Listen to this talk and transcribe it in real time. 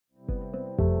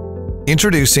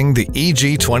Introducing the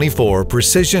EG24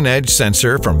 Precision Edge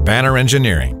Sensor from Banner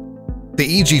Engineering.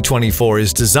 The EG24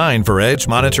 is designed for edge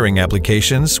monitoring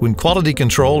applications when quality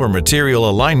control or material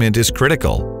alignment is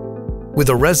critical. With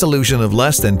a resolution of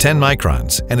less than 10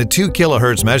 microns and a 2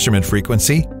 kHz measurement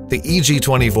frequency, the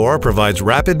EG24 provides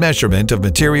rapid measurement of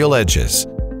material edges.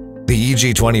 The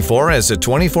EG24 has a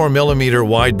 24 mm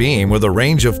wide beam with a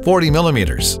range of 40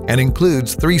 mm and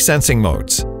includes 3 sensing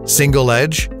modes: single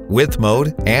edge, width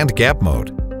mode, and gap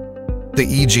mode. The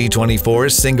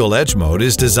EG24's single edge mode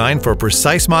is designed for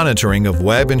precise monitoring of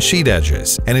web and sheet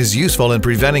edges and is useful in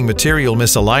preventing material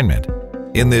misalignment.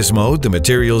 In this mode, the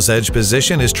material's edge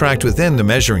position is tracked within the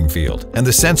measuring field, and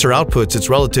the sensor outputs its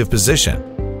relative position.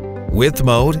 Width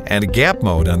mode and gap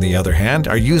mode, on the other hand,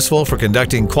 are useful for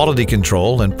conducting quality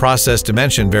control and process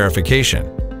dimension verification.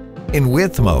 In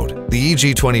width mode, the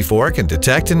EG24 can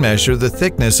detect and measure the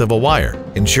thickness of a wire,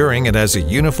 ensuring it has a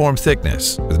uniform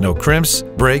thickness with no crimps,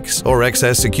 breaks, or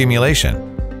excess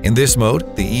accumulation. In this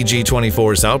mode, the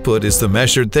EG24's output is the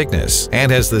measured thickness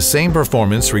and has the same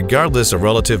performance regardless of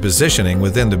relative positioning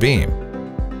within the beam.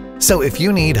 So if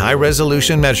you need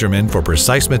high-resolution measurement for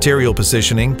precise material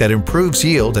positioning that improves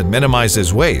yield and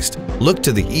minimizes waste, look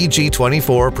to the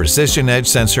EG24 Precision Edge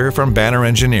Sensor from Banner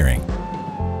Engineering.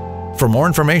 For more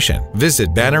information, visit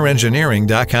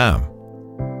bannerengineering.com.